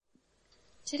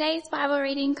Today's Bible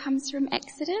reading comes from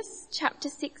Exodus chapter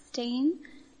 16,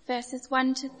 verses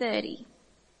 1 to 30.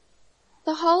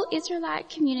 The whole Israelite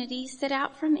community set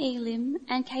out from Elim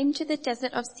and came to the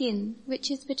desert of Sin, which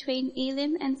is between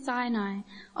Elim and Sinai,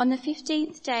 on the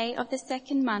 15th day of the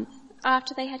second month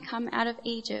after they had come out of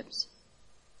Egypt.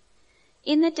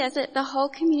 In the desert, the whole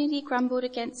community grumbled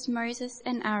against Moses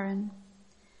and Aaron.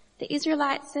 The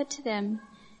Israelites said to them,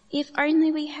 "If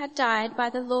only we had died by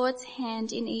the Lord's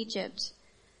hand in Egypt.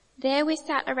 There we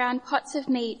sat around pots of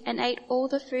meat and ate all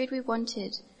the food we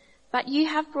wanted. But you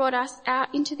have brought us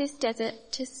out into this desert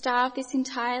to starve this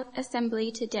entire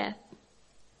assembly to death."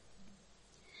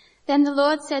 Then the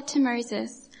Lord said to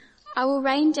Moses, "I will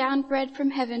rain down bread from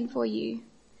heaven for you.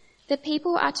 The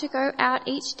people are to go out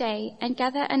each day and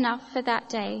gather enough for that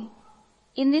day.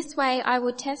 In this way I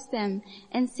will test them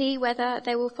and see whether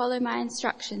they will follow my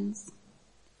instructions.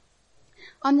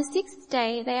 On the 6th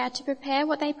day they are to prepare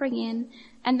what they bring in,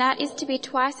 and that is to be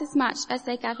twice as much as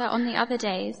they gather on the other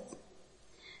days."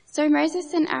 So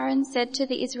Moses and Aaron said to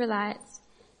the Israelites,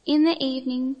 "In the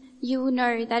evening you will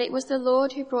know that it was the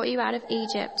Lord who brought you out of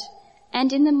Egypt,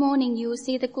 and in the morning you will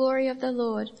see the glory of the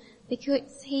Lord,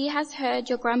 because he has heard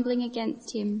your grumbling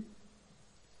against him."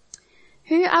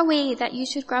 "Who are we that you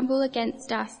should grumble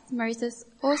against us?" Moses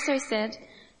also said.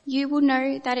 "You will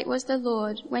know that it was the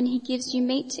Lord when he gives you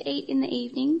meat to eat in the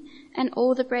evening and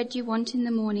all the bread you want in the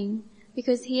morning,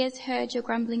 because he has heard your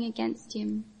grumbling against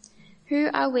him. Who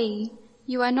are we?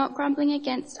 You are not grumbling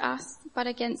against us, but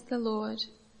against the Lord."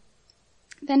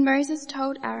 Then Moses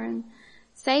told Aaron,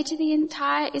 "Say to the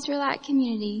entire Israelite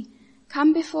community,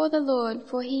 'Come before the Lord,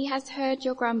 for he has heard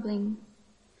your grumbling.'"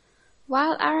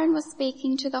 While Aaron was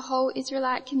speaking to the whole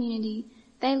Israelite community,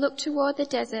 they looked toward the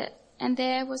desert, and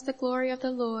there was the glory of the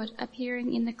Lord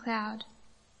appearing in the cloud.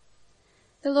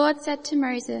 The Lord said to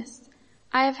Moses,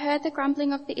 "I have heard the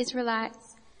grumbling of the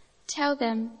Israelites. Tell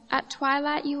them, at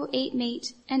twilight you will eat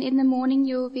meat, and in the morning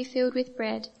you will be filled with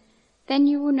bread. Then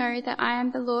you will know that I am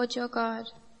the Lord your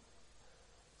God."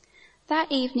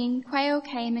 That evening quail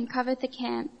came and covered the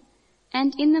camp,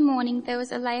 and in the morning there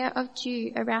was a layer of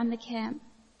dew around the camp.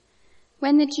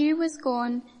 When the dew was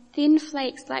gone, thin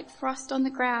flakes like frost on the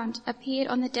ground appeared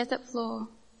on the desert floor.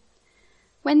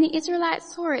 When the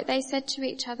Israelites saw it, they said to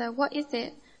each other, "What is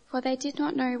it?" For they did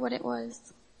not know what it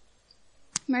was.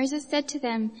 Moses said to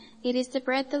them, "It is the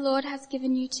bread the Lord has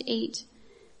given you to eat.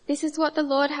 This is what the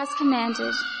Lord has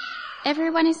commanded.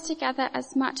 Everyone is to gather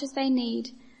as much as they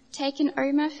need. Take an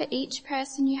omer for each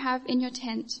person you have in your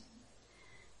tent."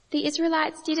 The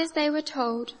Israelites did as they were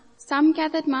told. Some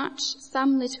gathered much,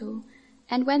 some little.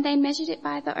 And when they measured it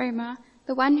by the omer,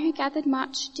 the one who gathered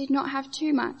much did not have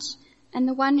too much, and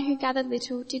the one who gathered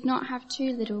little did not have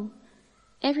too little.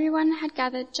 Everyone had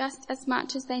gathered just as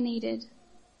much as they needed.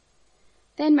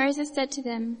 Then Moses said to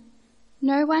them,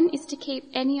 "No one is to keep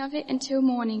any of it until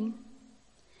morning."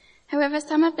 However,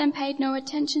 some of them paid no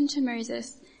attention to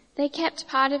Moses. They kept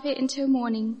part of it until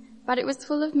morning, but it was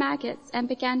full of maggots and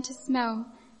began to smell,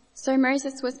 so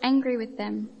Moses was angry with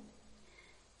them.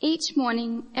 Each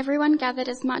morning, everyone gathered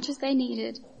as much as they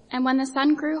needed, and when the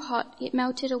sun grew hot, it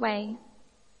melted away.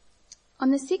 On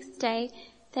the 6th day,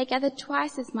 they gathered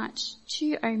twice as much,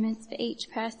 2 omers for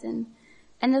each person,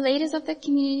 and the leaders of the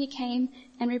community came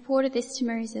and reported this to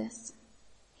Moses.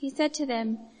 He said to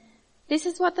them, "This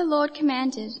is what the Lord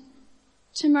commanded.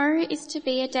 Tomorrow is to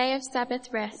be a day of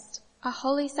Sabbath rest, a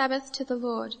holy Sabbath to the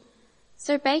Lord.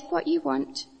 So bake what you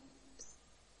want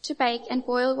to bake and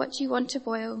boil what you want to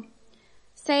boil.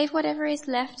 Save whatever is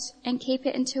left and keep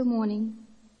it until morning."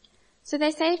 So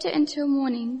they saved it until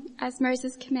morning, as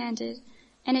Moses commanded,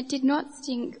 and it did not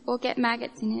stink or get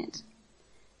maggots in it.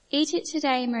 "Eat it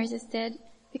today," Moses said,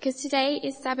 "because today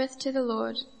is Sabbath to the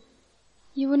Lord.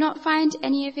 You will not find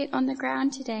any of it on the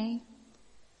ground today.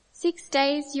 6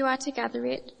 days you are to gather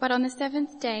it, but on the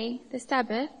 7th day, the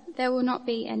Sabbath, there will not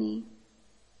be any."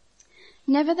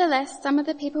 Nevertheless, some of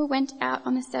the people went out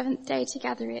on the 7th day to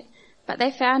gather it, but they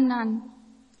found none.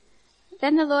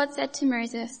 Then the Lord said to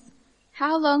Moses,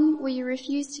 "How long will you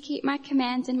refuse to keep my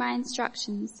commands and my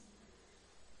instructions?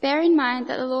 Bear in mind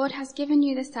that the Lord has given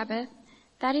you the Sabbath.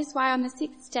 That is why on the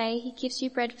 6th day he gives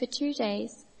you bread for 2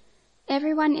 days.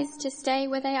 Everyone is to stay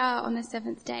where they are on the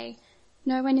 7th day.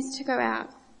 No one is to go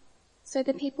out." So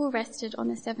the people rested on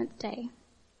the 7th day.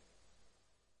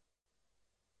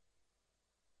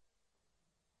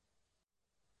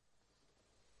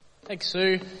 Thanks,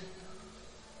 Sue.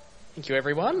 Thank you,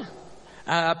 everyone.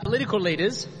 Political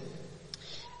leaders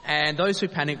and those who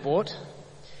panic bought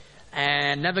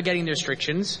and navigating the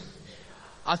restrictions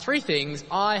are 3 things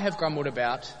I have grumbled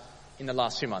about in the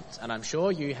last 2 months, and I'm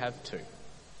sure you have too.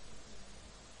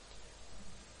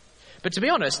 But to be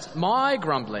honest, my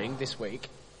grumbling this week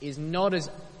is not as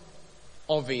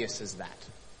obvious as that.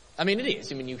 I mean, it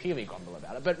is. I mean, you hear me grumble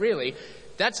about it, but really,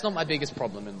 that's not my biggest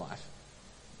problem in life.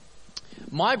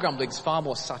 My grumbling is far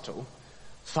more subtle,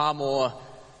 far more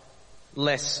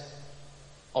less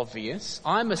obvious.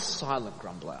 I'm a silent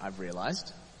grumbler, I've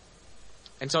realized.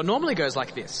 And so it normally goes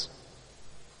like this.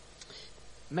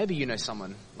 Maybe you know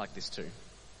someone like this too.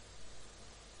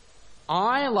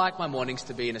 I like my mornings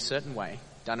to be in a certain way,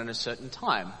 done in a certain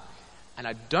time, and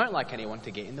I don't like anyone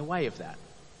to get in the way of that.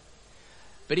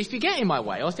 But if you get in my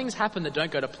way or things happen that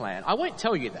don't go to plan, I won't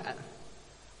tell you that.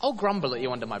 I'll grumble at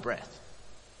you under my breath.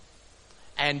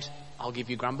 And I'll give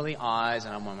you grumbly eyes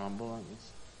and I'm going to grumble like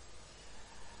this.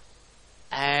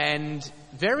 And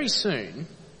very soon,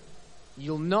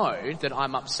 you'll know that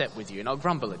I'm upset with you and I'll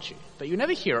grumble at you. But you'll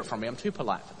never hear it from me. I'm too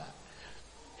polite for that.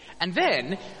 And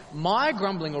then my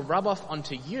grumbling will rub off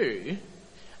onto you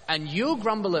and you'll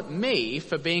grumble at me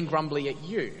for being grumbly at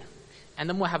you. And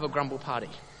then we'll have a grumble party.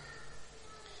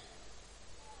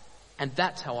 And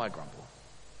that's how I grumble.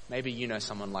 Maybe you know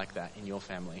someone like that in your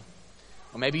family.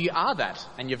 Or maybe you are that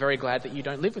and you're very glad that you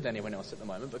don't live with anyone else at the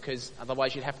moment because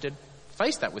otherwise you'd have to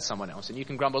face that with someone else and you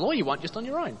can grumble all you want just on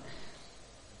your own.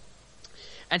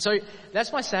 And so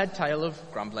that's my sad tale of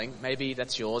grumbling. Maybe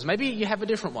that's yours. Maybe you have a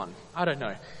different one. I don't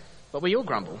know. But we all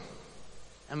grumble.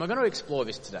 And we're going to explore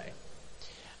this today.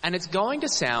 And it's going to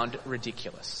sound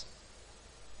ridiculous.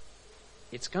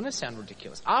 It's going to sound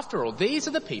ridiculous. After all, these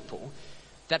are the people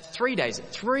that 3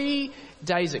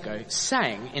 days ago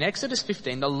sang in Exodus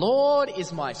 15, "The Lord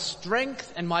is my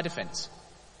strength and my defense.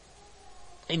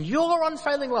 In your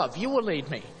unfailing love, you will lead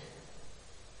me."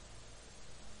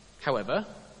 However,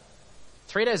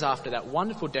 3 days after that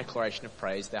wonderful declaration of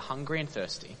praise, they're hungry and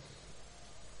thirsty.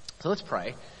 So let's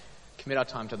pray, commit our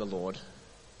time to the Lord,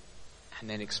 and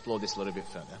then explore this a little bit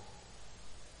further.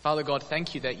 Father God,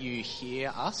 thank you that you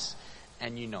hear us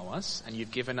and you know us, and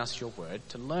you've given us your word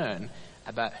to learn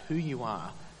about who you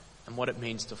are and what it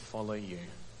means to follow you.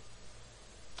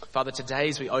 Father, today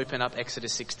as we open up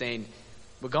Exodus 16,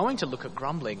 we're going to look at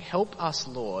grumbling. Help us,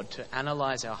 Lord, to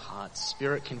analyze our hearts.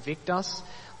 Spirit, convict us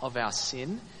of our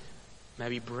sin.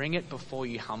 Maybe bring it before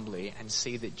you humbly and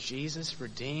see that Jesus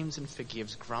redeems and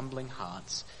forgives grumbling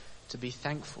hearts to be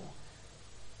thankful.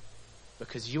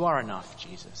 Because you are enough,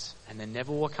 Jesus, and there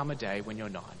never will come a day when you're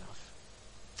not enough.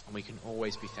 And we can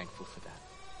always be thankful for that.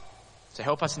 So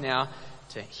help us now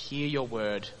to hear your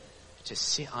word, to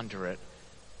sit under it.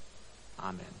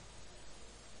 Amen.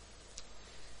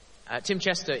 Tim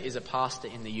Chester is a pastor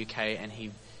in the UK, and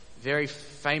he very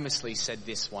famously said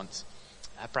this once.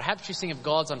 Perhaps you sing of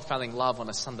God's unfailing love on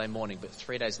a Sunday morning, but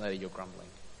 3 days later you're grumbling.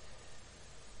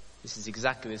 This is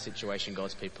exactly the situation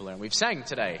God's people are in. We've sang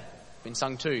today, been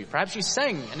sung too. Perhaps you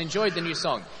sang and enjoyed the new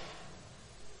song.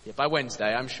 Yet by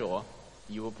Wednesday, I'm sure,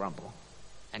 you will grumble.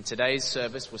 And today's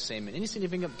service will seem an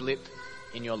insignificant blip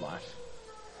in your life.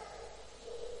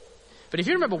 But if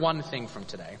you remember one thing from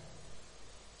today,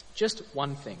 just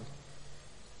one thing,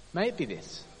 may it be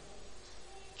this: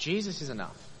 Jesus is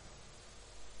enough.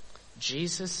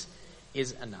 Jesus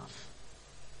is enough.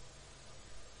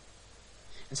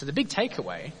 And so the big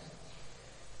takeaway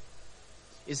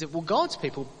is that will God's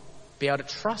people be able to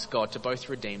trust God to both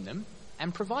redeem them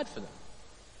and provide for them?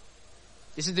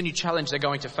 This is the new challenge they're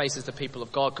going to face as the people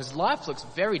of God, because life looks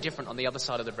very different on the other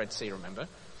side of the Red Sea, remember?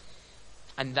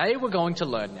 And they were going to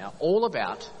learn now all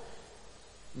about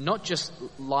not just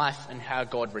life and how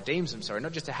God redeems them,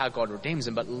 not just how God redeems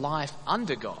them, but life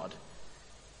under God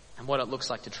and what it looks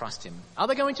like to trust him. Are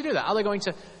they going to do that? Are they going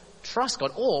to trust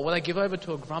God, or will they give over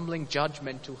to a grumbling,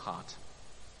 judgmental heart?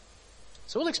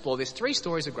 So we'll explore this. 3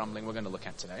 stories of grumbling we're going to look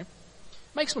at today.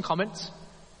 Make some comments,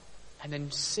 and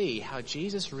then see how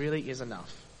Jesus really is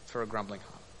enough for a grumbling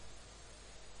heart.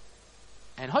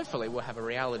 And hopefully we'll have a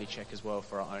reality check as well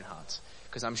for our own hearts.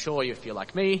 Because I'm sure if you're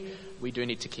like me, we do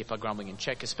need to keep our grumbling in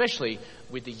check, especially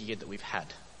with the year that we've had.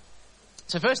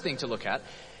 So first thing to look at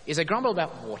is a grumble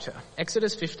about water.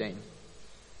 Exodus 15.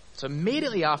 So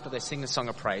immediately after they sing the song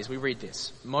of praise, we read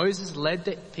this. Moses led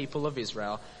the people of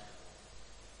Israel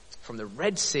from the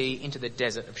Red Sea into the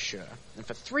desert of Shur. And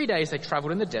for 3 days they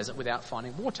travelled in the desert without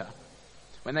finding water.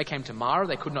 When they came to Marah,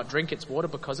 they could not drink its water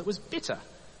because it was bitter.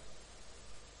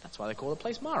 That's why they call the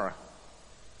place Marah.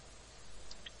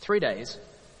 3 days,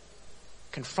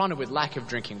 confronted with lack of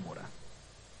drinking water.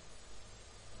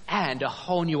 And a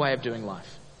whole new way of doing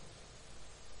life.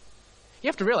 You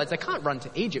have to realise they can't run to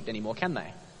Egypt anymore, can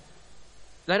they?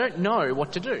 They don't know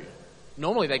what to do.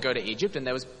 Normally they go to Egypt and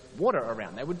there was water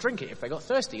around. They would drink it if they got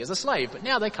thirsty as a slave, but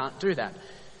now they can't do that.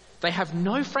 They have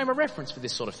no frame of reference for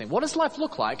this sort of thing. What does life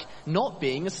look like not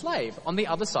being a slave on the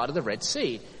other side of the Red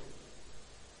Sea?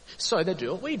 So they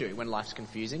do what we do when life's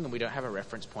confusing and we don't have a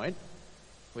reference point.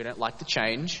 We don't like the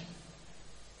change.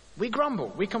 We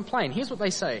grumble, we complain. Here's what they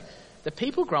say. The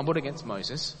people grumbled against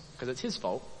Moses because it's his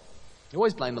fault. You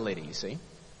always blame the leader, you see.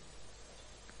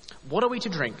 What are we to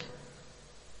drink?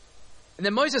 And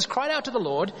then Moses cried out to the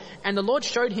Lord, and the Lord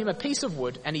showed him a piece of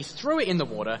wood, and he threw it in the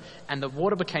water, and the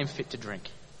water became fit to drink.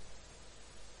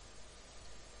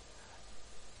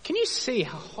 Can you see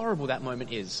how horrible that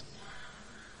moment is?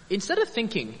 Instead of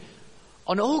thinking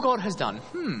on all God has done,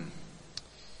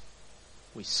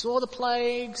 we saw the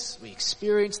plagues, we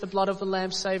experienced the blood of the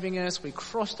Lamb saving us, we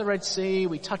crossed the Red Sea,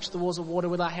 we touched the walls of water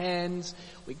with our hands,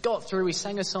 we got through, we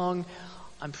sang a song.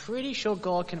 I'm pretty sure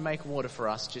God can make water for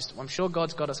us. I'm sure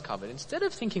God's got us covered. Instead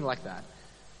of thinking like that,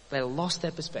 they lost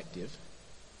their perspective.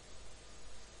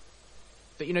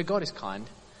 But God is kind.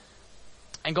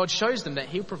 And God shows them that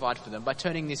he'll provide for them by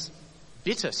turning this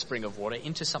bitter spring of water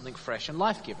into something fresh and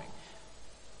life-giving.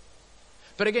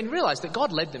 But again, realize that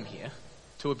God led them here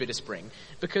to a bitter spring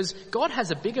because God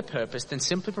has a bigger purpose than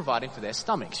simply providing for their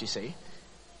stomachs, you see.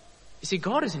 You see,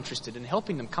 God is interested in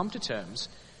helping them come to terms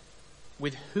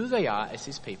with who they are as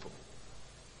his people.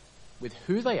 With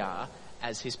who they are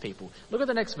as his people. Look at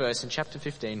the next verse in chapter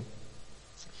 15.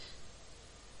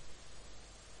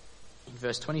 In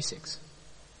verse 26.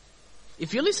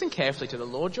 If you listen carefully to the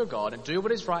Lord your God and do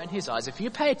what is right in his eyes, if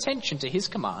you pay attention to his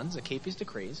commands and keep his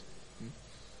decrees,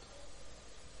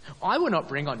 I will not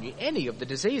bring on you any of the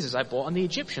diseases I brought on the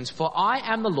Egyptians, for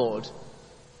I am the Lord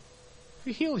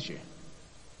who heals you.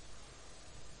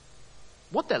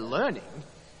 What they're learning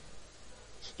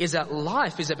is that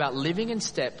life is about living in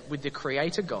step with the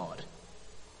Creator God.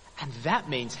 And that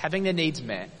means having their needs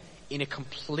met in a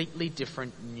completely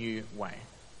different, new way.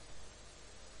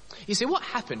 You see, what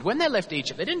happened when they left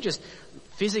Egypt, they didn't just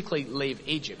physically leave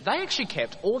Egypt. They actually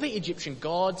kept all the Egyptian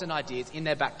gods and ideas in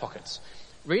their back pockets.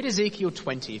 Read Ezekiel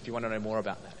 20 if you want to know more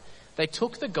about that. They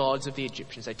took the gods of the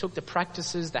Egyptians. They took the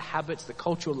practices, the habits, the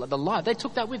cultural, the life. They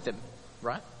took that with them,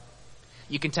 right?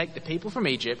 You can take the people from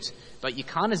Egypt, but you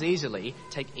can't as easily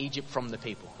take Egypt from the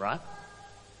people, right?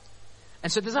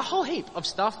 And so there's a whole heap of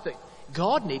stuff that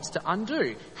God needs to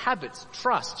undo. Habits,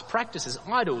 trust, practices,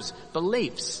 idols,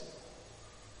 beliefs.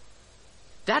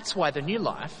 That's why the new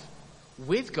life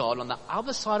with God on the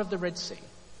other side of the Red Sea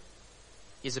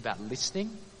is about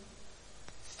listening,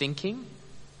 thinking,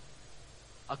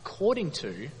 according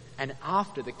to and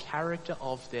after the character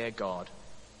of their God.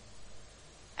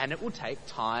 And it will take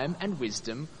time and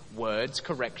wisdom, words,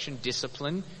 correction,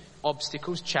 discipline,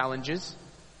 obstacles, challenges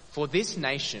for this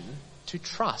nation to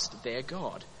trust their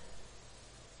God.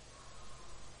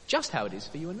 Just how it is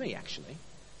for you and me, actually.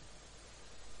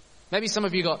 Maybe some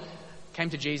of you came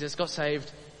to Jesus, got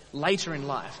saved later in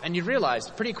life, and you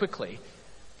realized pretty quickly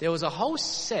there was a whole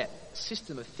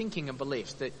system of thinking and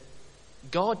beliefs that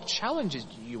God challenges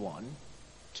you on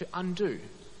to undo,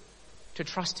 to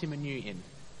trust him anew in.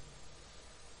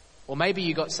 Or maybe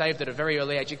you got saved at a very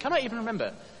early age. You cannot even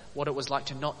remember what it was like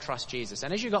to not trust Jesus.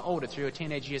 And as you got older, through your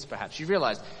teenage years perhaps, you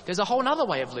realized there's a whole other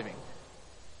way of living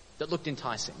that looked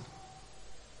enticing.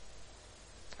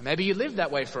 And maybe you lived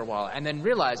that way for a while and then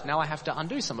realized, now I have to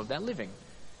undo some of that living.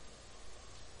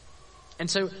 And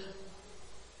so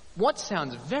what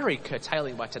sounds very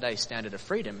curtailing by today's standard of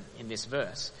freedom in this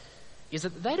verse is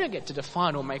that they don't get to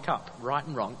define or make up right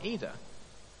and wrong either.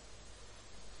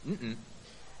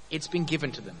 It's been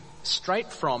given to them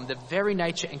straight from the very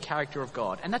nature and character of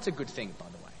God. And that's a good thing, by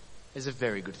the way. It's a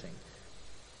very good thing.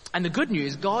 And the good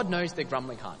news, God knows their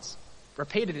grumbling hearts.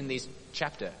 Repeated in this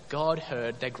chapter, God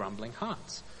heard their grumbling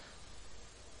hearts.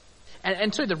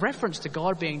 And so the reference to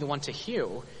God being the one to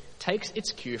heal takes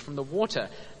its cue from the water.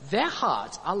 Their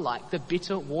hearts are like the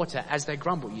bitter water as they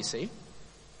grumble, you see.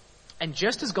 And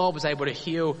just as God was able to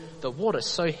heal the water,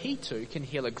 so he too can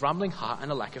heal a grumbling heart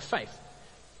and a lack of faith.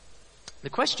 The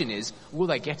question is, will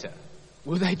they get it?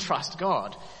 Will they trust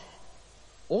God?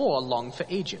 Or long for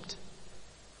Egypt?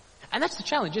 And that's the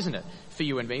challenge, isn't it? For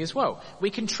you and me as well.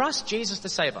 We can trust Jesus to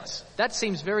save us. That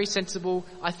seems very sensible.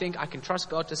 I think I can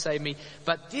trust God to save me.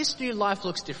 But this new life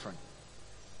looks different.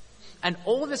 And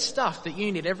all the stuff that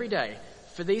you need every day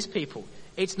for these people,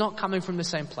 it's not coming from the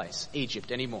same place,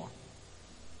 Egypt, anymore.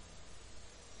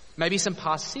 Maybe some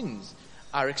past sins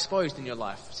are exposed in your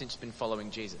life since you've been following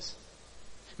Jesus.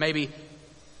 Maybe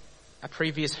a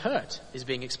previous hurt is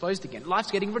being exposed again.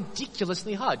 Life's getting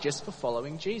ridiculously hard just for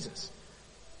following Jesus.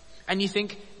 And you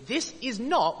think, this is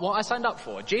not what I signed up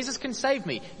for. Jesus can save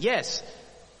me, yes.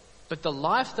 But the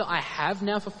life that I have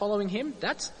now for following him,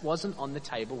 that wasn't on the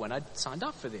table when I signed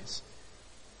up for this.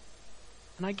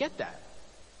 And I get that.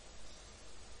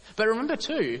 But remember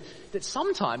too, that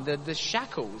sometimes the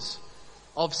shackles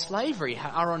of slavery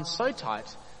are on so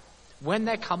tight, when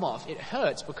they come off, it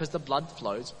hurts because the blood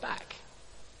flows back.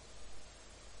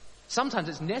 Sometimes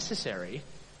it's necessary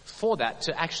for that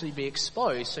to actually be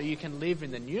exposed so you can live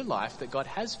in the new life that God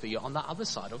has for you on the other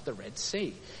side of the Red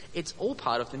Sea. It's all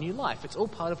part of the new life. It's all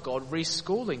part of God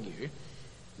reschooling you,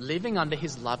 living under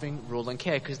his loving rule and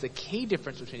care, because the key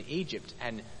difference between Egypt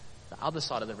and the other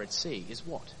side of the Red Sea is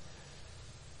what?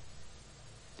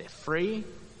 They're free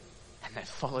and they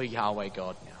follow Yahweh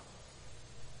God now.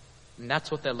 And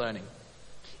that's what they're learning.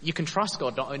 You can trust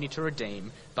God not only to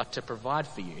redeem, but to provide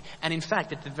for you. And in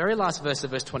fact, at the very last verse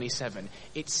of verse 27,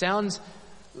 it sounds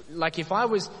like if I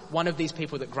was one of these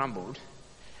people that grumbled,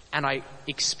 and I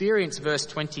experienced verse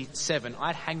 27,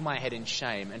 I'd hang my head in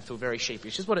shame and feel very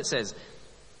sheepish. This is what it says.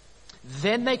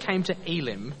 Then they came to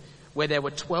Elim, where there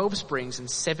were 12 springs and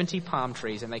 70 palm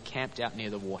trees, and they camped out near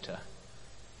the water.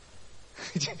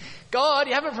 God,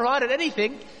 you haven't provided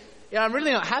anything. Yeah, I'm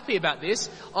really not happy about this.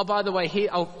 Oh, by the way, here,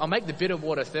 I'll make the bitter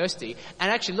water thirsty.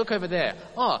 And actually, look over there.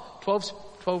 Oh,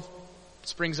 12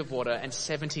 springs of water and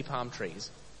 70 palm trees.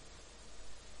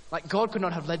 Like, God could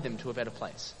not have led them to a better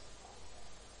place.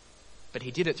 But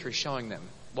he did it through showing them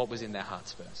what was in their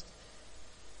hearts first.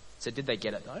 So did they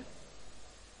get it, though?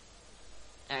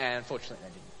 And unfortunately,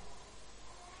 they didn't.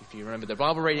 If you remember the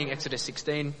Bible reading, Exodus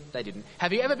 16, they didn't.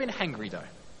 Have you ever been hangry, though?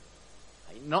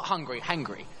 Not hungry,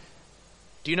 hangry.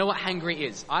 Do you know what hangry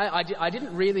is? I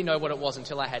didn't really know what it was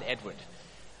until I had Edward.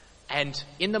 And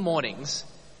in the mornings,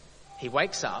 he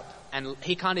wakes up and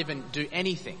he can't even do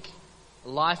anything.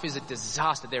 Life is a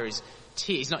disaster. There is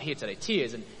tears. He's not here today.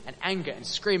 Tears and anger and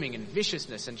screaming and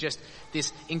viciousness and just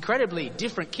this incredibly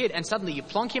different kid. And suddenly you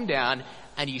plonk him down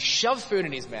and you shove food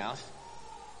in his mouth.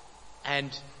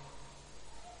 And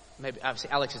maybe,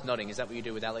 obviously Alex is nodding. Is that what you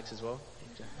do with Alex as well?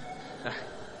 No.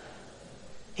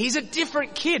 He's a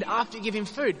different kid after you give him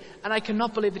food. And I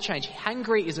cannot believe the change.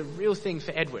 Hangry is a real thing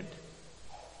for Edward.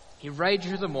 He raged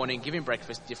through the morning, give him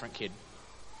breakfast, different kid.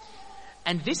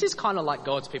 And this is kind of like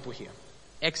God's people here.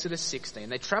 Exodus 16.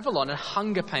 They travel on and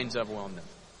hunger pains overwhelm them.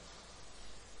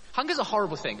 Hunger's a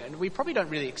horrible thing, and we probably don't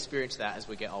really experience that as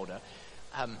we get older.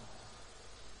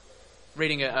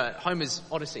 Reading Homer's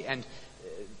Odyssey, and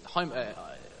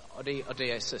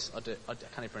Odysseus, I can't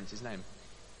even pronounce his name.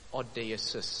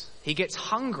 Odysseus. He gets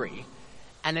hungry,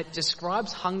 and it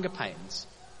describes hunger pains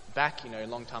back, a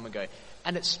long time ago.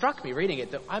 And it struck me reading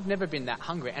it that I've never been that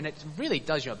hungry, and it really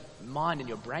does your mind and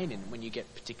your brain in when you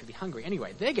get particularly hungry.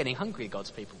 Anyway, they're getting hungry,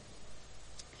 God's people.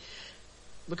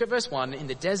 Look at verse 1. In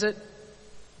the desert,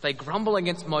 they grumble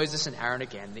against Moses and Aaron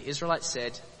again. The Israelites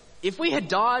said, "If we had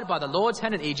died by the Lord's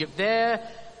hand in Egypt, there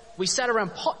we sat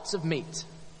around pots of meat.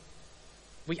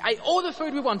 We ate all the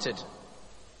food we wanted.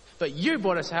 But you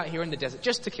brought us out here in the desert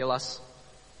just to kill us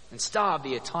and starve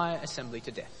the entire assembly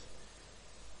to death."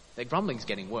 Their grumbling's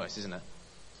getting worse, isn't it?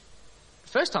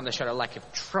 First time they showed a lack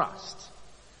of trust.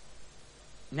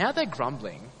 Now their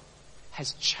grumbling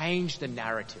has changed the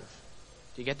narrative.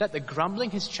 Do you get that? The grumbling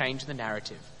has changed the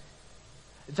narrative.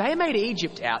 They made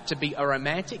Egypt out to be a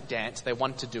romantic dance they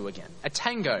want to do again. A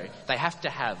tango they have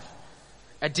to have.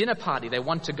 A dinner party they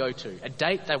want to go to. A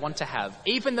date they want to have.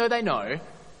 Even though they know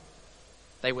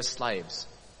they were slaves.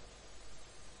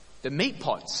 The meat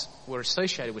pots were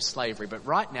associated with slavery, but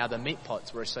right now the meat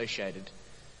pots were associated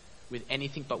with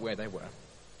anything but where they were.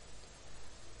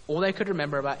 All they could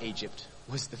remember about Egypt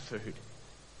was the food.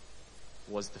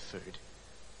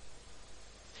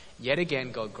 Yet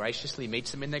again, God graciously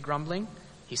meets them in their grumbling.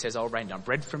 He says, "I'll rain down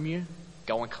bread from you.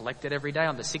 Go and collect it every day.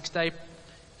 On the sixth day,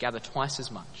 gather twice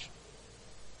as much."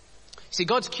 See,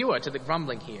 God's cure to the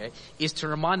grumbling here is to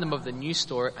remind them of the new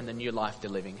story and the new life they're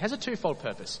living. It has a twofold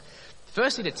purpose.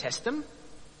 Firstly, to test them.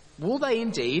 Will they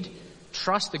indeed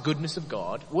trust the goodness of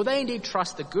God? Will they indeed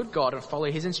trust the good God and follow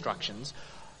his instructions?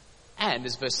 And,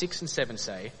 as verse 6 and 7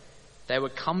 say, they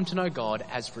would come to know God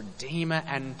as Redeemer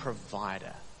and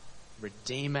Provider.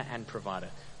 Redeemer and Provider.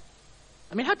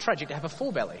 I mean, how tragic to have a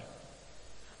full belly.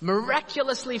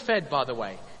 Miraculously fed, by the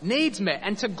way. Needs met,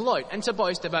 and to gloat and to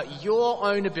boast about your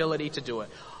own ability to do it.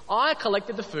 I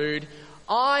collected the food.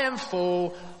 I am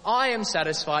full. I am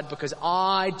satisfied because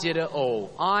I did it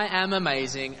all. I am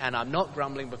amazing, and I'm not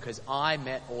grumbling because I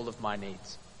met all of my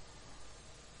needs.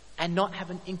 And not have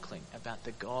an inkling about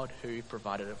the God who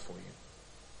provided it for you.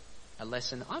 A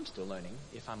lesson I'm still learning,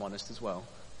 if I'm honest as well.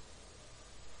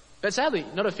 But sadly,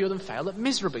 not a few of them failed it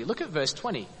miserably. Look at verse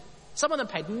 20. Some of them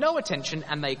paid no attention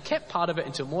and they kept part of it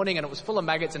until morning, and it was full of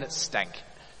maggots and it stank.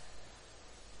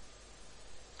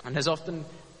 And as often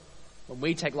when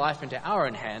we take life into our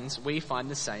own hands, we find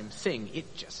the same thing.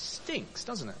 It just stinks,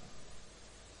 doesn't it?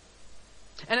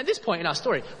 And at this point in our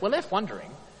story, we're left wondering,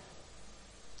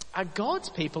 are God's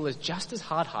people as just as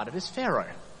hard-hearted as Pharaoh?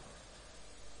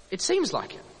 It seems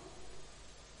like it.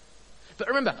 But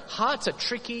remember, hearts are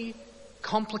tricky,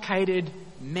 complicated,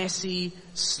 messy,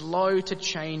 slow to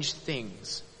change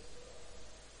things.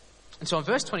 And so in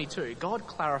verse 22, God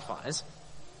clarifies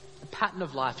the pattern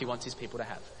of life he wants his people to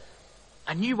have.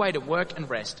 A new way to work and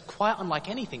rest, quite unlike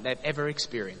anything they've ever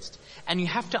experienced. And you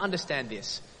have to understand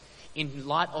this in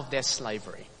light of their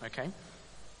slavery, okay?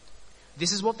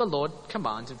 This is what the Lord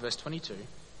commands in verse 22.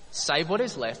 Save what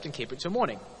is left and keep it till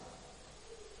morning.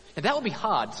 Now that will be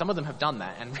hard. Some of them have done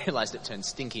that and realized it turned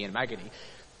stinky and maggoty.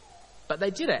 But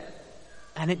they did it.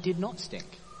 And it did not stink.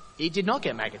 It did not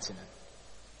get maggots in it.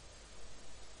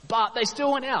 But they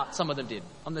still went out, some of them did,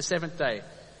 on the seventh day.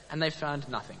 And they found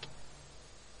nothing.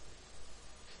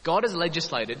 God has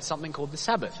legislated something called the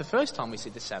Sabbath. The first time we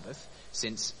see the Sabbath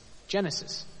since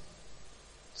Genesis.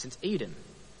 Since Eden.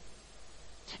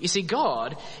 You see,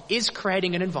 God is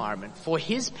creating an environment for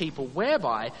his people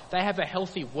whereby they have a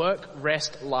healthy work,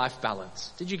 rest, life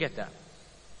balance. Did you get that?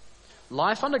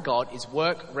 Life under God is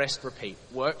work, rest, repeat.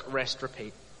 Work, rest,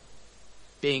 repeat.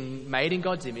 Being made in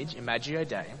God's image, Imago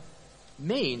Dei,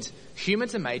 means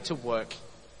humans are made to work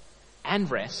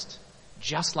and rest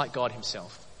just like God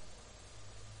himself.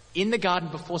 In the garden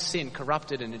before sin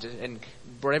corrupted and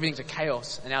brought everything to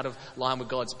chaos and out of line with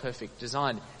God's perfect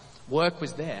design, work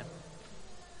was there.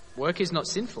 Work is not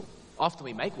sinful. Often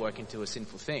we make work into a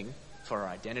sinful thing for our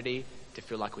identity, to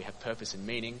feel like we have purpose and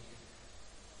meaning.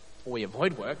 Or we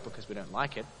avoid work because we don't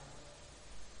like it.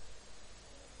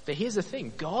 But here's the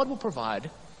thing. God will provide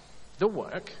the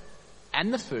work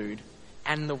and the food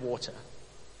and the water.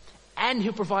 And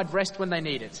he'll provide rest when they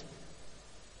need it.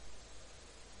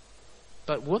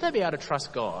 But will they be able to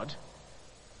trust God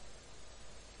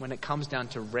when it comes down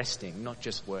to resting, not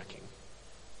just working?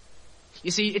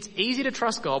 You see, it's easy to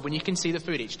trust God when you can see the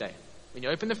food each day. When you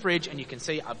open the fridge and you can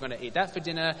see, I'm going to eat that for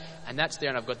dinner and that's there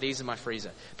and I've got these in my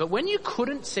freezer. But when you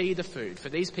couldn't see the food for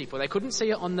these people, they couldn't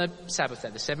see it on the Sabbath day,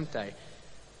 the seventh day,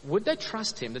 would they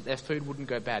trust him that their food wouldn't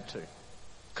go bad too?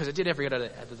 Because it did every other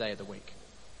day of the week.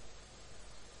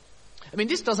 I mean,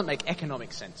 this doesn't make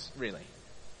economic sense, really.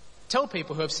 Tell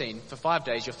people who have seen for 5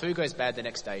 days your food goes bad the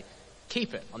next day,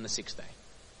 keep it on the 6th day.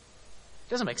 It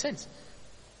doesn't make sense.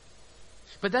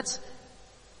 But that's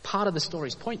part of the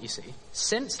story's point, you see.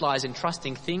 Sense lies in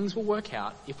trusting things will work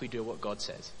out if we do what God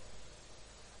says.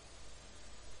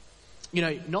 You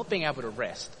know, not being able to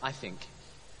rest, I think,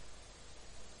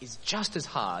 is just as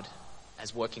hard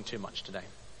as working too much today.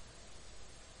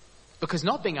 Because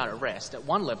not being able to rest at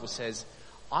one level says,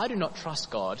 I do not trust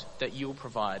God that you will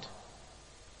provide.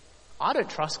 I don't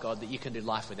trust God that you can do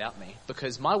life without me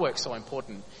because my work's so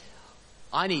important.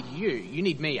 I need you. You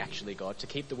need me, actually, God, to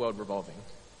keep the world revolving.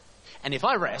 And if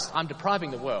I rest, I'm depriving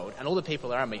the world and all the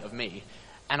people around me of me,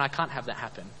 and I can't have that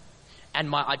happen. And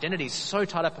my identity is so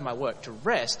tied up in my work. To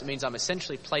rest means I'm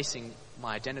essentially placing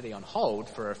my identity on hold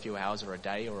for a few hours or a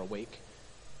day or a week.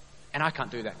 And I can't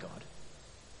do that, God.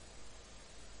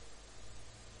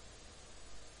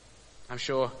 I'm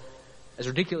sure, as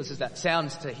ridiculous as that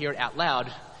sounds to hear it out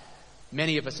loud,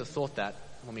 many of us have thought that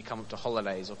when we come up to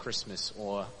holidays or Christmas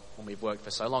or when we've worked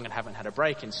for so long and haven't had a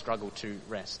break and struggle to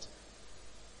rest.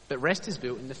 But rest is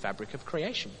built in the fabric of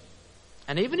creation.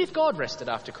 And even if God rested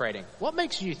after creating, what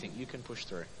makes you think you can push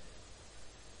through?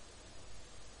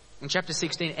 And chapter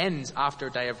 16 ends after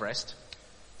a day of rest.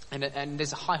 And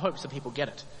there's high hopes that people get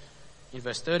it. In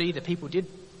verse 30, the people did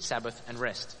Sabbath and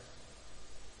rest.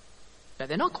 But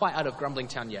they're not quite out of grumbling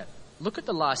town yet. Look at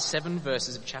the last 7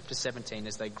 verses of chapter 17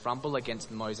 as they grumble against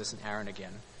Moses and Aaron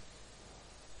again.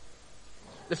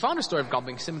 The final story of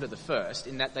grumbling is similar to the first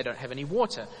in that they don't have any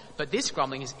water, but this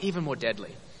grumbling is even more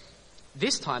deadly.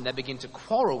 This time they begin to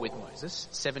quarrel with Moses,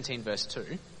 17 verse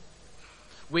 2,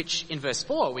 which in verse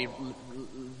 4 we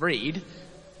read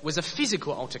was a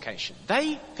physical altercation.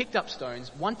 They picked up stones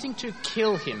wanting to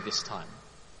kill him this time.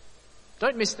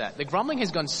 Don't miss that. The grumbling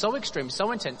has gone so extreme,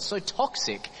 so intense, so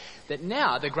toxic that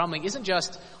now the grumbling isn't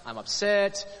just, I'm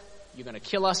upset, you're going to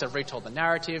kill us, I've retold the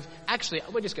narrative. Actually,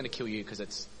 we're just going to kill you because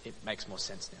it makes more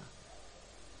sense now.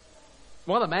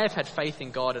 While they may have had faith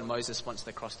in God and Moses once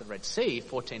they crossed the Red Sea,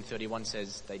 14:31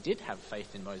 says they did have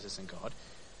faith in Moses and God.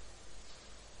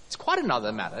 It's quite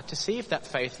another matter to see if that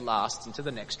faith lasts into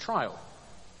the next trial.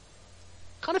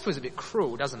 Kind of feels a bit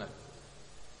cruel, doesn't it?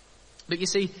 But you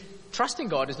see, trusting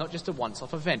God is not just a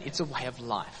once-off event, it's a way of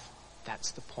life.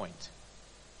 That's the point.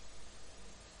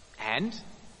 And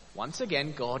once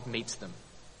again, God meets them.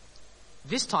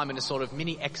 This time in a sort of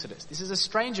mini exodus. This is a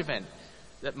strange event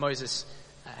that Moses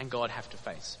and God have to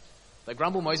face. They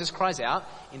grumble, Moses cries out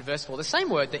in verse 4. The same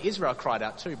word that Israel cried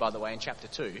out too, by the way, in chapter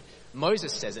 2.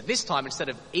 Moses says it. This time, instead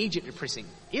of Egypt oppressing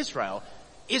Israel,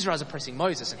 Israel's oppressing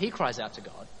Moses, and he cries out to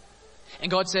God. And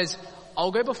God says,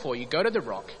 I'll go before you, go to the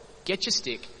rock, get your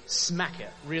stick, smack it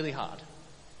really hard.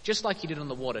 Just like you did on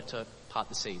the water to part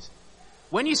the seas.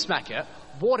 When you smack it,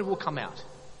 water will come out.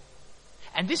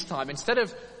 And this time, instead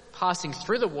of passing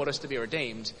through the waters to be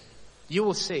redeemed, you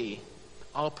will see,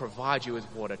 I'll provide you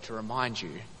with water to remind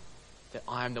you that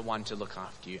I am the one to look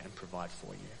after you and provide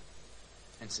for you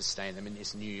and sustain them in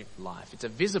this new life. It's a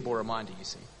visible reminder, you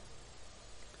see.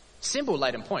 Simple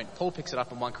later point, Paul picks it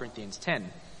up in 1 Corinthians 10.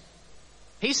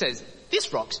 He says,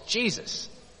 this rock's Jesus.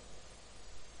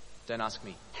 Don't ask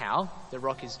me how the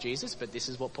rock is Jesus, but this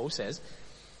is what Paul says.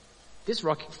 This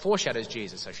rock foreshadows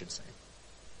Jesus, I should say.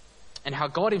 And how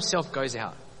God himself goes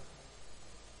out.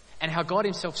 And how God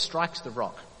himself strikes the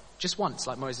rock. Just once,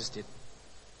 like Moses did.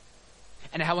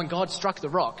 And how when God struck the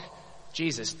rock,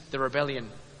 Jesus, the rebellion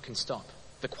can stop.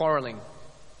 The quarreling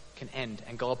can end.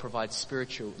 And God provides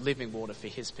spiritual living water for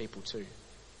his people too.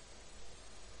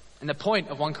 And the point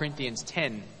of 1 Corinthians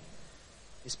 10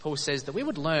 is Paul says that we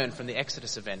would learn from the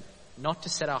Exodus event not to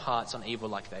set our hearts on evil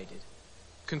like they did.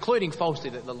 Concluding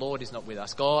falsely that the Lord is not with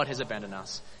us. God has abandoned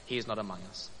us. He is not among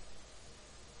us.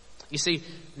 You see,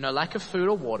 no lack of food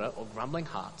or water or grumbling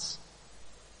hearts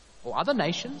or other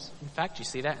nations, in fact, you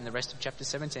see that in the rest of chapter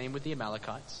 17 with the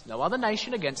Amalekites. No other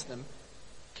nation against them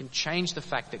can change the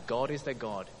fact that God is their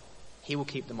God. He will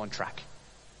keep them on track.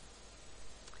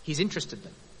 He's interested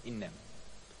in them.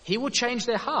 He will change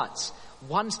their hearts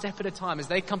one step at a time as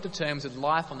they come to terms with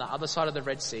life on the other side of the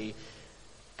Red Sea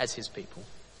as his people.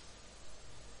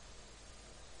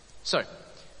 So,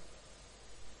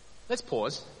 let's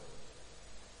pause.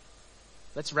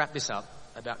 Let's wrap this up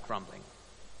about grumbling.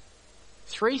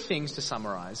 3 things to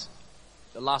summarize.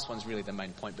 The last one's really the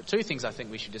main point, but 2 things I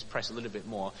think we should just press a little bit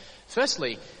more.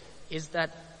 Firstly, is that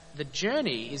the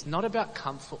journey is not about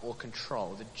comfort or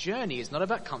control. The journey is not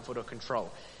about comfort or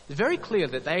control. It's very clear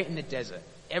that they're in the desert.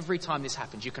 Every time this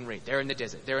happens, you can read, they're in the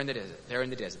desert, they're in the desert, they're in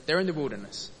the desert, they're in the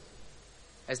wilderness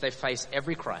as they face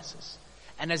every crisis.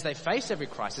 And as they face every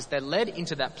crisis, they're led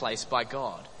into that place by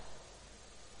God.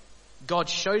 God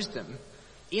shows them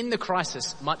in the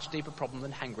crisis, much deeper problem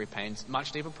than hungry pains,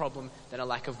 much deeper problem than a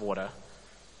lack of water.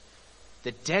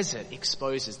 The desert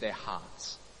exposes their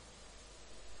hearts.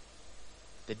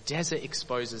 The desert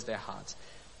exposes their hearts.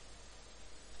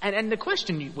 And the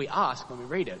question we ask when we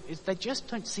read it is they just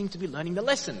don't seem to be learning the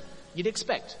lesson you'd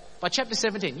expect. By chapter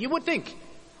 17, you would think,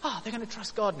 they're going to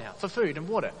trust God now for food and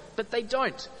water. But they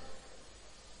don't.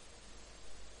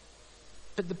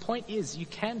 But the point is, you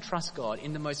can trust God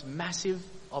in the most massive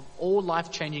of all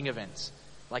life-changing events,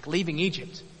 like leaving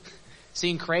Egypt,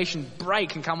 seeing creation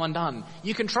break and come undone.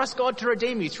 You can trust God to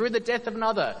redeem you through the death of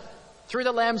another, through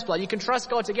the lamb's blood. You can trust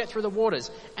God to get through the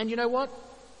waters. And you know what?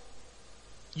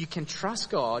 You can trust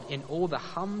God in all the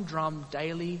humdrum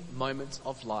daily moments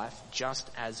of life just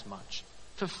as much.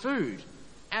 For food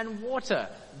and water,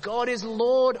 God is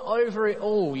Lord over it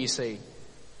all, you see.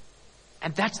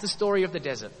 And that's the story of the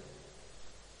desert.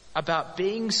 About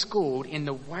being schooled in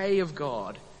the way of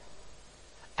God.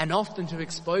 And often to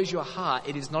expose your heart,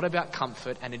 it is not about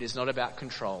comfort and it is not about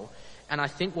control. And I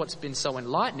think what's been so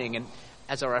enlightening, and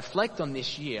as I reflect on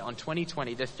this year, on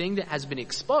 2020, the thing that has been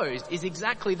exposed is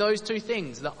exactly those 2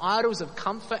 things. The idols of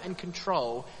comfort and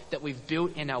control that we've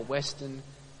built in our Western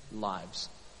lives.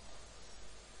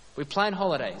 We plan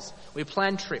holidays. We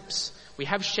plan trips. We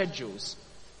have schedules.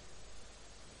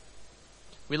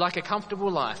 We like a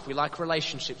comfortable life. We like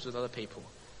relationships with other people.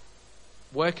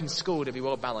 Work and school to be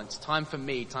well balanced. Time for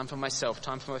me, time for myself,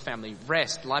 time for my family.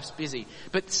 Rest, life's busy.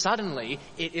 But suddenly,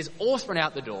 it is all thrown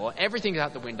out the door. Everything's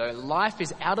out the window. Life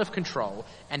is out of control.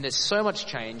 And there's so much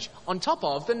change on top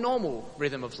of the normal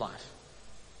rhythm of life.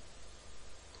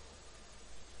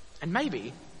 And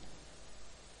maybe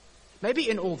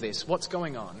in all this, what's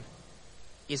going on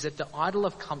is that the idol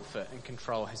of comfort and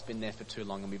control has been there for too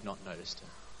long and we've not noticed it.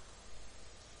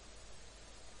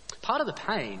 Part of the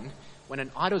pain when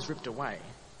an idol is ripped away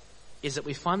is that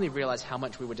we finally realize how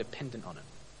much we were dependent on it.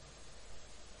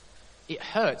 It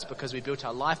hurts because we built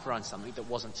our life around something that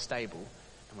wasn't stable,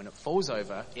 and when it falls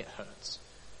over, it hurts.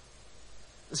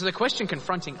 So the question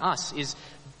confronting us is,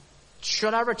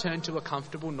 should I return to a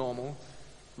comfortable, normal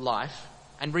life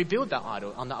and rebuild that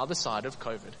idol on the other side of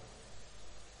COVID?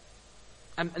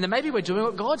 And then maybe we're doing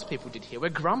what God's people did here. We're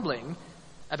grumbling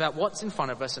about what's in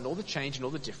front of us and all the change and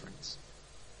all the difference.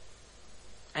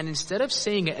 And instead of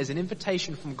seeing it as an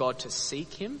invitation from God to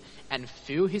seek him and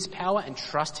feel his power and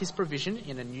trust his provision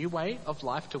in a new way of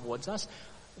life towards us,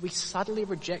 we subtly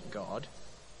reject God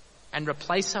and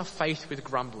replace our faith with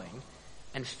grumbling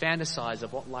and fantasize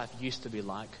of what life used to be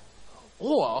like,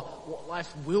 or what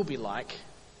life will be like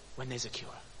when there's a cure.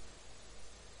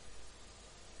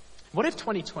 What if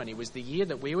 2020 was the year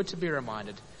that we were to be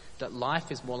reminded that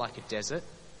life is more like a desert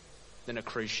than a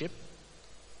cruise ship?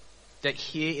 That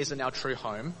here isn't our true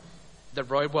home. The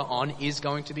road we're on is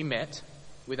going to be met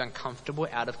with uncomfortable,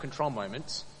 out-of-control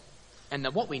moments. And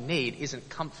that what we need isn't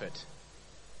comfort,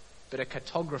 but a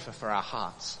cartographer for our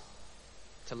hearts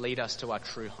to lead us to our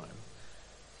true home.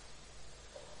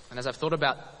 And as I've thought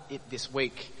about it this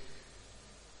week,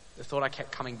 the thought I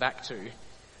kept coming back to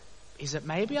is that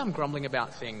maybe I'm grumbling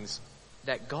about things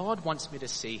that God wants me to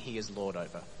see he is Lord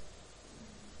over,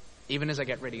 even as I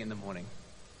get ready in the morning.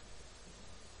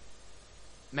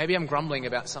 Maybe I'm grumbling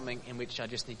about something in which I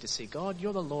just need to see, God,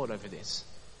 you're the Lord over this.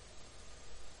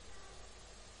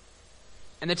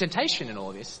 And the temptation in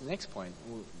all of this, the next point,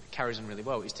 carries on really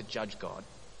well, is to judge God.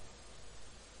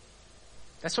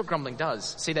 That's what grumbling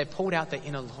does. See, they pulled out the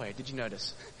inner lawyer. Did you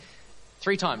notice?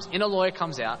 3 times. Inner lawyer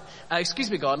comes out.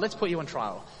 Excuse me, God, let's put you on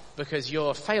trial because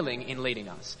you're failing in leading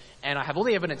us. And I have all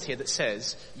the evidence here that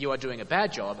says you are doing a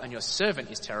bad job and your servant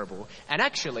is terrible. And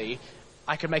actually,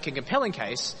 I could make a compelling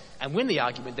case and win the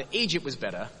argument that Egypt was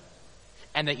better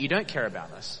and that you don't care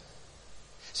about us.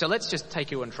 So let's just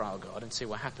take you on trial, God, and see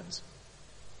what happens.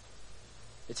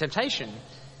 The temptation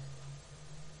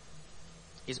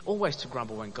is always to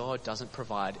grumble when God doesn't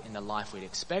provide in the life we'd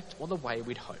expect or the way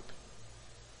we'd hope.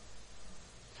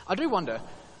 I do wonder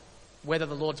whether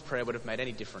the Lord's Prayer would have made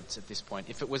any difference at this point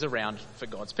if it was around for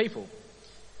God's people.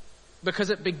 Because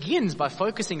it begins by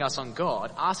focusing us on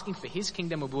God, asking for his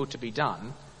kingdom and will to be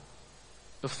done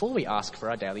before we ask for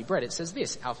our daily bread. It says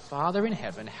this, Our Father in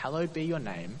heaven, hallowed be your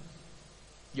name.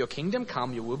 Your kingdom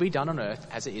come, your will be done on earth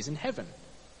as it is in heaven.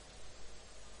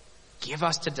 Give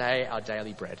us today our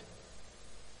daily bread.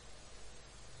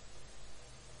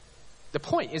 The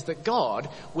point is that God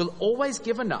will always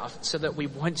give enough so that we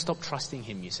won't stop trusting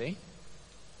him, you see.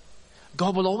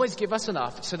 God will always give us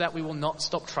enough so that we will not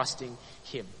stop trusting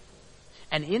him.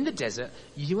 And in the desert,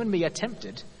 you and me are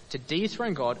tempted to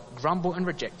dethrone God, grumble and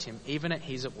reject him, even at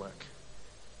he's at work.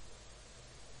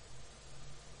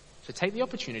 So take the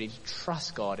opportunity to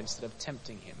trust God instead of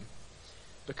tempting him,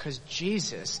 because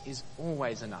Jesus is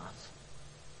always enough.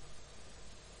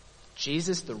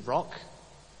 Jesus, the rock,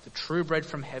 the true bread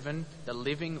from heaven, the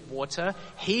living water,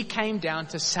 he came down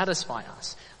to satisfy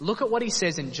us. Look at what he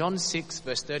says in John 6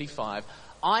 verse 35.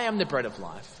 I am the bread of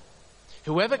life.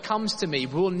 Whoever comes to me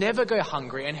will never go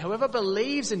hungry, and whoever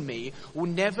believes in me will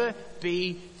never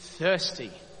be thirsty.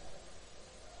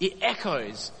 It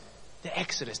echoes the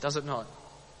Exodus, does it not?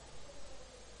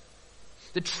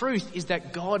 The truth is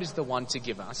that God is the one to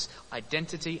give us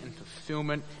identity and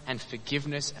fulfillment and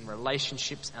forgiveness and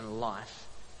relationships and life.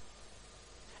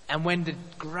 And when the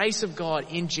grace of God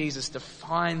in Jesus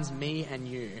defines me and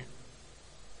you,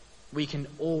 we can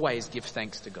always give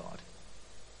thanks to God.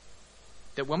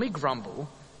 That when we grumble,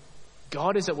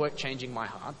 God is at work changing my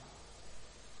heart,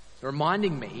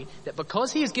 reminding me that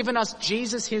because he has given us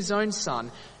Jesus, his own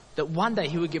son, that one day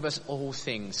he will give us all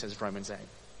things, says Romans 8.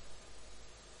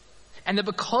 And that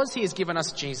because he has given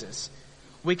us Jesus,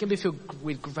 we can be filled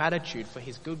with gratitude for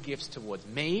his good gifts towards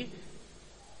me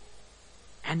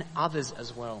and others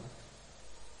as well.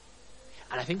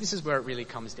 And I think this is where it really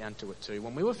comes down to it too.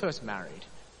 When we were first married,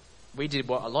 we did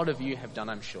what a lot of you have done,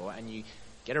 I'm sure, and you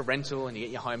get a rental and you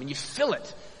get your home and you fill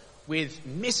it with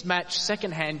mismatched,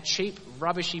 second-hand, cheap,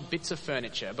 rubbishy bits of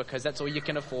furniture because that's all you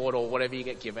can afford or whatever you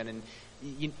get given. And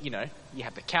you know, you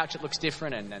have the couch that looks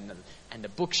different and the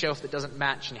bookshelf that doesn't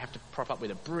match, and you have to prop up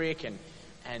with a brick,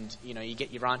 and you know, you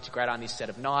get your aunt to grate on this set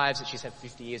of knives that she's had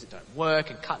 50 years that don't work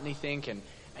and cut anything, and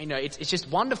you know, it's just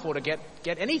wonderful to get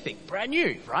anything brand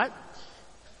new, right?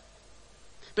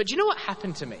 But do you know what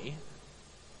happened to me?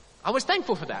 I was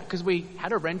thankful for that because we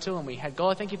had a rental and we had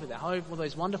God, thank you for that home, all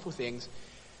those wonderful things.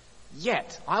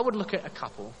 Yet, I would look at a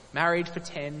couple married for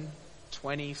 10,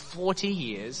 20, 40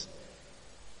 years,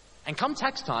 and come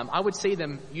tax time, I would see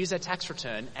them use their tax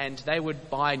return and they would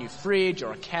buy a new fridge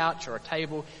or a couch or a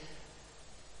table.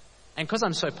 And because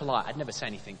I'm so polite, I'd never say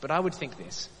anything, but I would think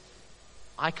this.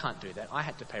 I can't do that. I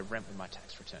had to pay rent with my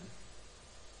tax return.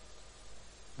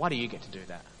 Why do you get to do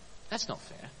that? That's not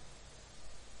fair.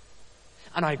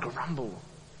 And I grumble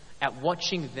at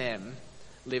watching them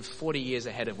live 40 years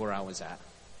ahead of where I was at.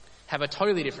 Have a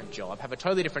totally different job, have a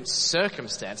totally different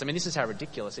circumstance. I mean, this is how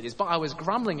ridiculous it is, but I was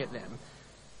grumbling at them.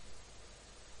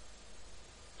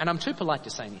 And I'm too polite to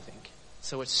say anything.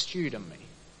 So it stewed on me.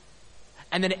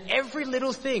 And then every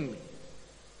little thing.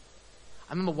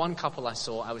 I remember one couple I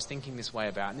saw, I was thinking this way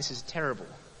about, and this is terrible.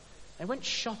 They went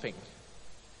shopping.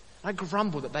 I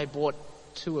grumbled that they bought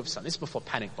 2 of something. This is before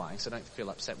panic buying, so don't feel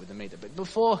upset with them either. But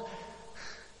before,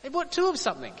 they bought 2 of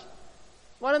something.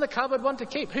 One in the cupboard, one to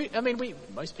keep.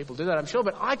 Most people do that, I'm sure,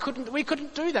 but we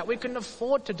couldn't do that. We couldn't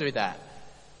afford to do that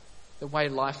the way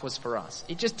life was for us.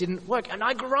 It just didn't work. And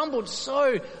I grumbled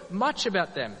so much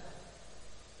about them.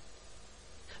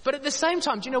 But at the same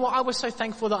time, do you know what? I was so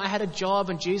thankful that I had a job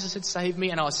and Jesus had saved me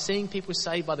and I was seeing people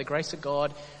saved by the grace of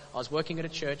God. I was working at a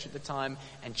church at the time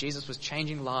and Jesus was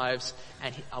changing lives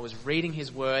and I was reading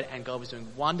his word and God was doing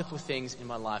wonderful things in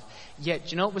my life. Yet,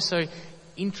 do you know what was so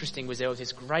interesting was there was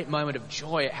this great moment of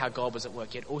joy at how God was at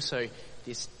work, yet also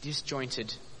this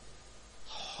disjointed,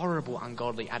 horrible,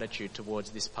 ungodly attitude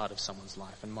towards this part of someone's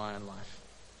life and my own life.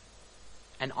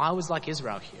 And I was like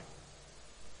Israel here,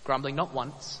 grumbling not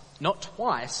once, not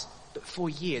twice, but for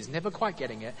years, never quite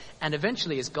getting it. And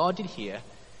eventually, as God did here,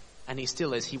 and he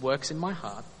still is, he works in my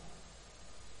heart.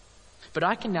 But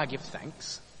I can now give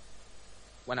thanks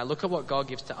when I look at what God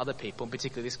gives to other people, and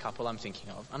particularly this couple I'm thinking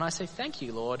of, and I say, thank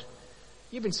you, Lord.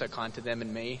 You've been so kind to them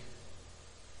and me.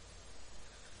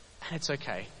 And it's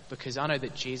okay, because I know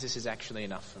that Jesus is actually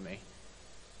enough for me.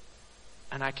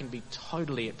 And I can be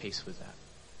totally at peace with that,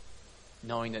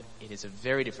 knowing that it is a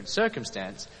very different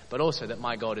circumstance, but also that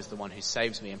my God is the one who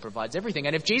saves me and provides everything.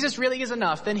 And if Jesus really is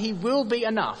enough, then he will be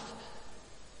enough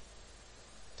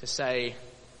to say,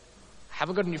 I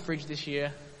haven't got a new fridge this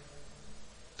year,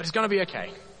 but it's going to be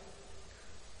okay.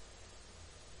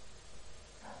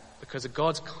 Because of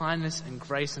God's kindness and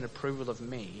grace and approval of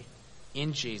me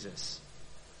in Jesus,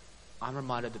 I'm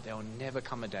reminded that there will never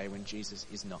come a day when Jesus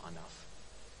is not enough.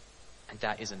 And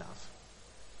that is enough.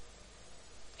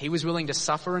 He was willing to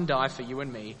suffer and die for you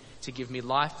and me to give me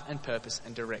life and purpose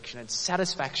and direction and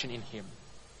satisfaction in him.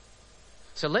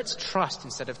 So let's trust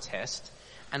instead of test,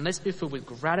 and let's be filled with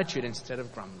gratitude instead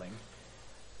of grumbling.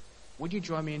 Would you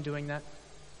join me in doing that?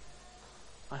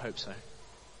 I hope so.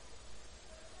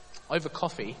 Over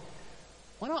coffee,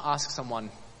 why not ask someone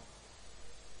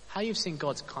how you've seen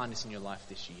God's kindness in your life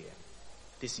this year?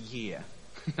 This year.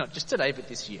 Not just today, but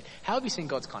this year. How have you seen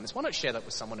God's kindness? Why not share that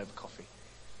with someone over coffee?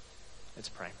 Let's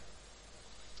pray.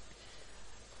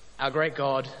 Our great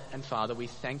God and Father, we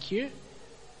thank you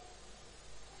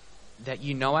that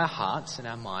you know our hearts and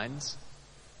our minds,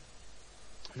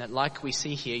 and that like we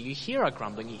see here, you hear our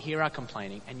grumbling, you hear our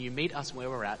complaining, and you meet us where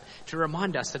we're at to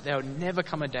remind us that there will never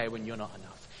come a day when you're not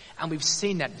enough. And we've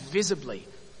seen that visibly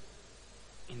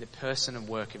in the person and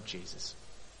work of Jesus.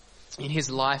 In his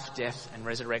life, death, and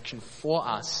resurrection for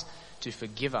us, to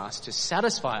forgive us, to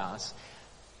satisfy us.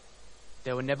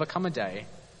 There will never come a day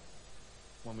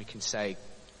when we can say,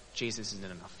 Jesus isn't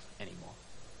enough anymore.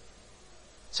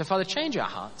 So Father, change our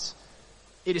hearts.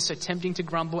 It is so tempting to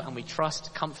grumble, and we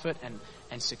trust comfort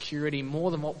and security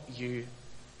more than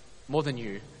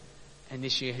you. And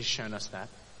this year has shown us that.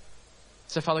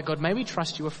 So Father God, may we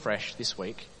trust you afresh this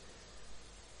week.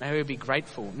 May we be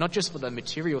grateful, not just for the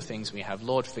material things we have.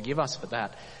 Lord, forgive us for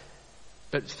that.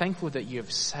 But thankful that you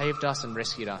have saved us and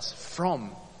rescued us from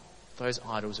those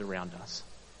idols around us.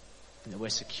 And that we're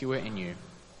secure in you.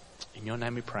 In your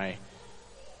name we pray.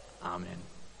 Amen.